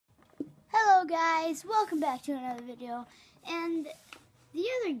guys, welcome back to another video. And the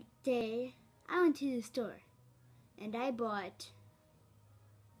other day I went to the store and I bought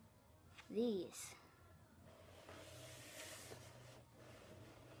these.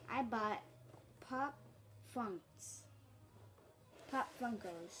 I bought Pop Funkos. I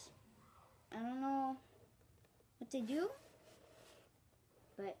don't know what they do,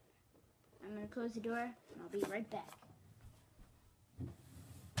 but I'm gonna close the door and I'll be right back.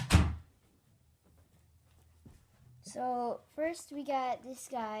 So first we got this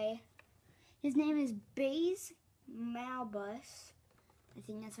guy. His name is Baze Malbus. I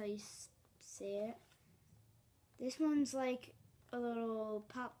think that's how you say it. This one's like a little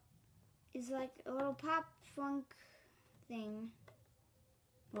pop. It's like a little pop funk thing.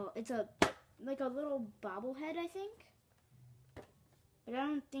 Well, it's like a little bobblehead, I think. But I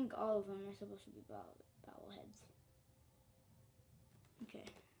don't think all of them are supposed to be bobbleheads. Okay.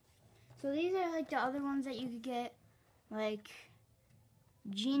 So these are like the other ones that you could get. Like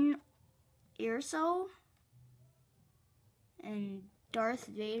Jyn Erso and Darth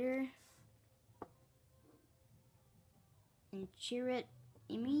Vader and Chirrut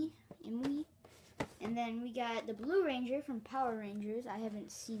Îmwe. And then we got the Blue Ranger from Power Rangers. I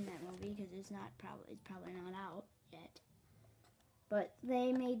haven't seen that movie because it's probably not out yet. But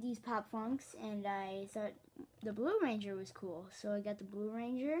they made these Pop Funks and I thought the Blue Ranger was cool. So I got the Blue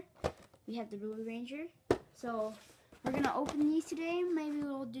Ranger. We have the Blue Ranger. So we're gonna open these today. Maybe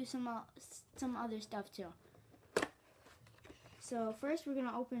we'll do some other stuff too. So first, we're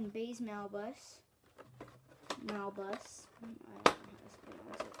gonna open Baze Malbus. I don't know how to pronounce it.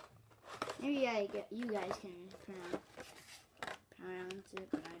 Maybe you guys can pronounce it,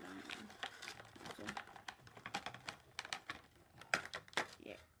 but I don't know.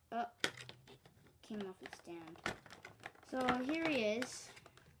 Yeah. Oh, came off the stand. So here he is.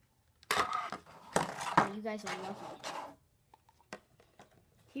 You guys are lucky.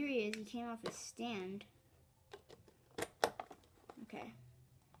 Here he is. He came off his stand. Okay.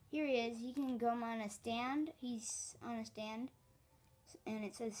 Here he is. He can come on a stand. He's on a stand. And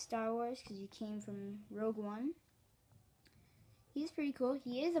it says Star Wars because he came from Rogue One. He's pretty cool.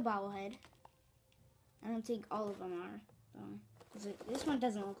 He is a bobblehead. I don't think all of them are. This one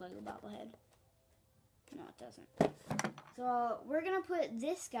doesn't look like a bobblehead. No, it doesn't. So we're going to put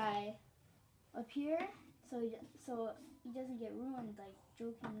this guy up here, so he doesn't get ruined like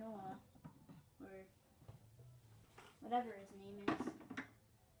Joakim Noah or whatever his name is.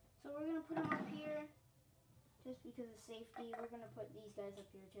 So we're gonna put him up here just because of safety. We're gonna put these guys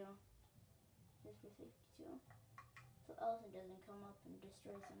up here too, just for safety too, so Elsa doesn't come up and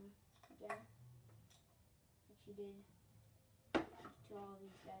destroy them again, like she did to all of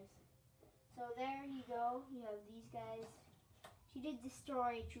these guys. So there you go. You have these guys. She did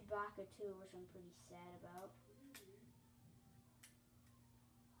destroy Chewbacca too, which I'm pretty sad about.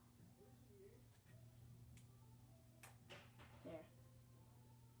 There.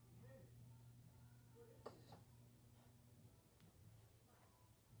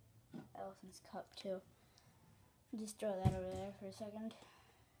 Ellison's cup too. Just throw that over there for a second.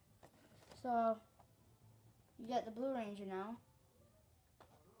 So, you got the Blue Ranger now.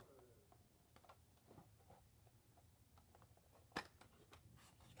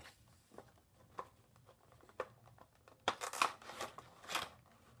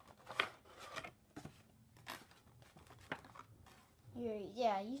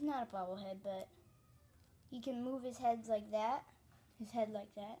 Yeah, he's not a bobblehead, but he can move his head like that,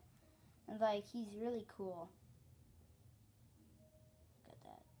 and like he's really cool. Look at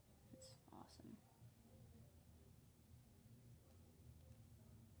that, it's awesome.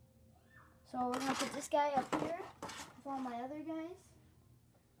 So we're gonna put this guy up here with all my other guys.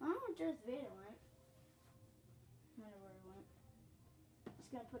 I don't know where Darth Vader went. I wonder where he went.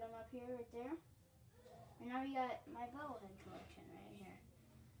 Just gonna put him up here, right there. And now we got my bobblehead collection right here.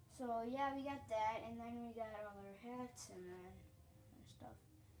 So yeah, we got that, and then we got all our hats and then other stuff.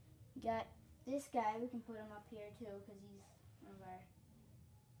 We got this guy. We can put him up here too because he's one of our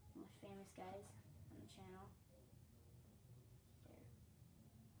most famous guys on the channel. There.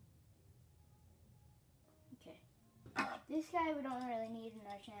 Okay. This guy we don't really need in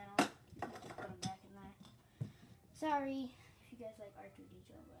our channel. We can just put him back in there. Sorry if you guys like R2-D2,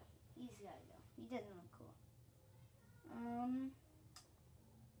 but he's gotta go. He doesn't look cool.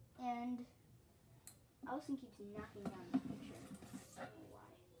 And Allison keeps knocking down the picture. I don't know why.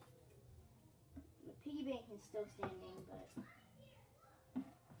 The piggy bank is still standing, but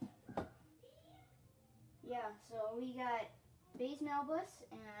yeah, so we got Baze Malbus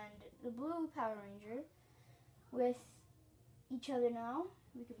and the Blue Power Ranger with each other now.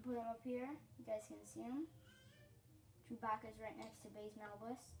 we can put him up here. You guys can see him. Chewbacca's right next to Baze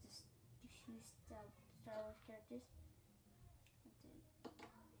Malbus, just two Star Wars characters. That's it.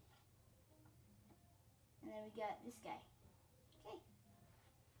 And then we got this guy. Okay.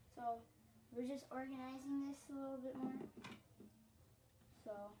 So we're just organizing this a little bit more.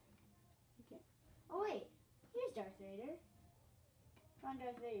 So we can. Oh wait, here's Darth Vader. Found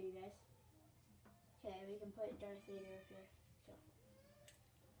Darth Vader, you guys. Okay, we can put Darth Vader up here. So.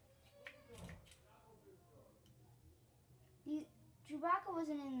 Chewbacca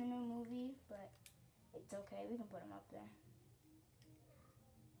wasn't in the new movie, but it's okay. We can put him up there.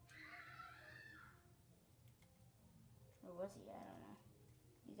 Or was he? I don't know.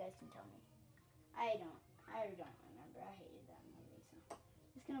 You guys can tell me. I don't remember. I hated that movie, so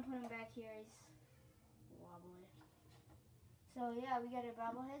just gonna put him back here. He's wobbly. So yeah, we got our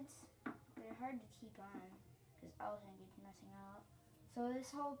bobbleheads. They're hard to keep on because Ellison keeps messing up.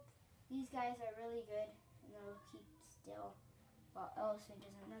 So these guys are really good, and they'll keep still while Ellison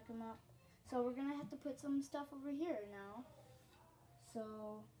doesn't wreck them up. So we're gonna have to put some stuff over here now.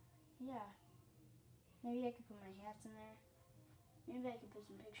 So yeah, maybe I could put my hats in there. Maybe I could put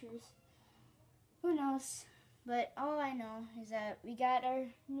some pictures. Who knows? But all I know is that we got our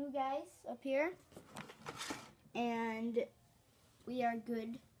new guys up here, and we are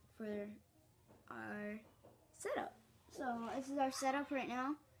good for our setup. So this is our setup right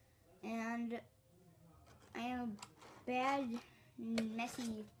now, and I am a bad,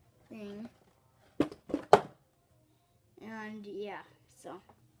 messy thing, and yeah, so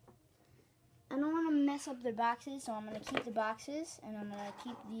I don't want to mess up the boxes, so I'm going to keep the boxes, and I'm going to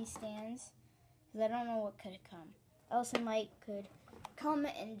keep these stands, because I don't know what could come. Ellison Mike could come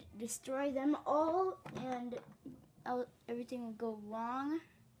and destroy them all, and everything would go wrong.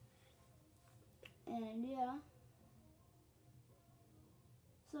 And yeah.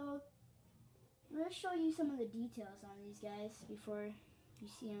 So, I'm going to show you some of the details on these guys before you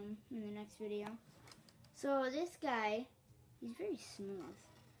see them in the next video. So, this guy, he's very smooth.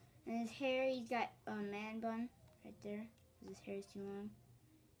 And his hair, he's got a man bun right there, because his hair is too long.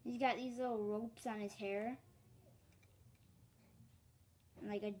 He's got these little ropes on his hair.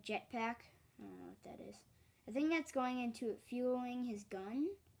 Like a jetpack. I don't know what that is. I think that's going into fueling his gun.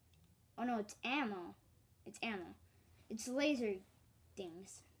 Oh no, it's ammo. It's ammo. It's laser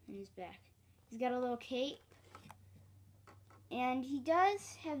things in his back. He's got a little cape. And he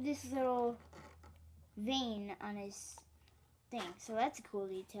does have this little vein on his thing. So that's a cool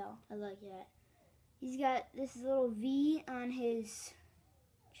detail. I like that. He's got this little V on his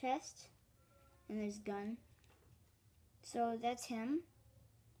chest. And his gun. So that's him.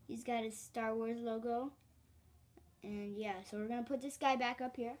 He's got his Star Wars logo. And yeah, so we're going to put this guy back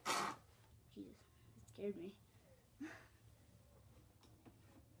up here. Jesus, that scared me.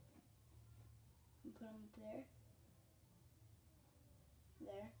 Put him up there.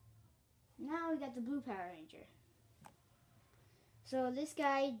 There. Now we got the blue Power Ranger. So this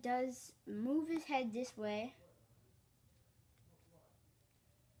guy does move his head this way.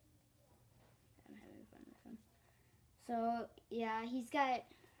 I'm having fun with him. So yeah, he's got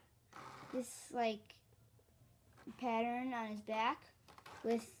this like pattern on his back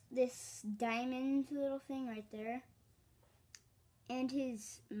with this diamond little thing right there. And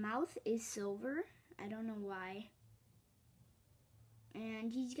his mouth is silver. I don't know why.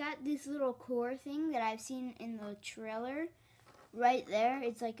 And he's got this little core thing that I've seen in the trailer right there.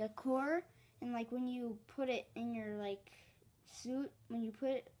 It's like a core, and like when you put it in your like suit, when you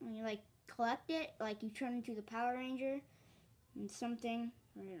like collect it, like you turn into the Power Ranger and something.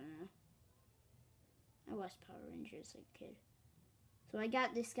 I don't know. I watched Power Rangers as a kid. So I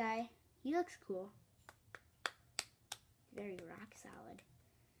got this guy. He looks cool. Very rock solid.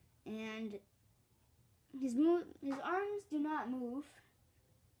 And his arms do not move,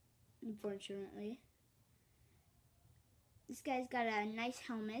 unfortunately. This guy's got a nice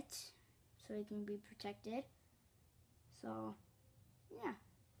helmet, so he can be protected. So, yeah.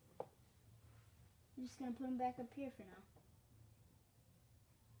 I'm just going to put him back up here for now.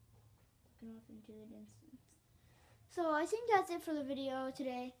 Looking off into the distance. So, I think that's it for the video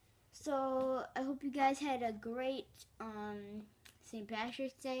today. So, I hope you guys had a great St.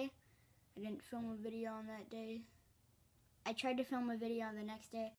 Patrick's Day. I didn't film a video on that day. I tried to film a video on the next day,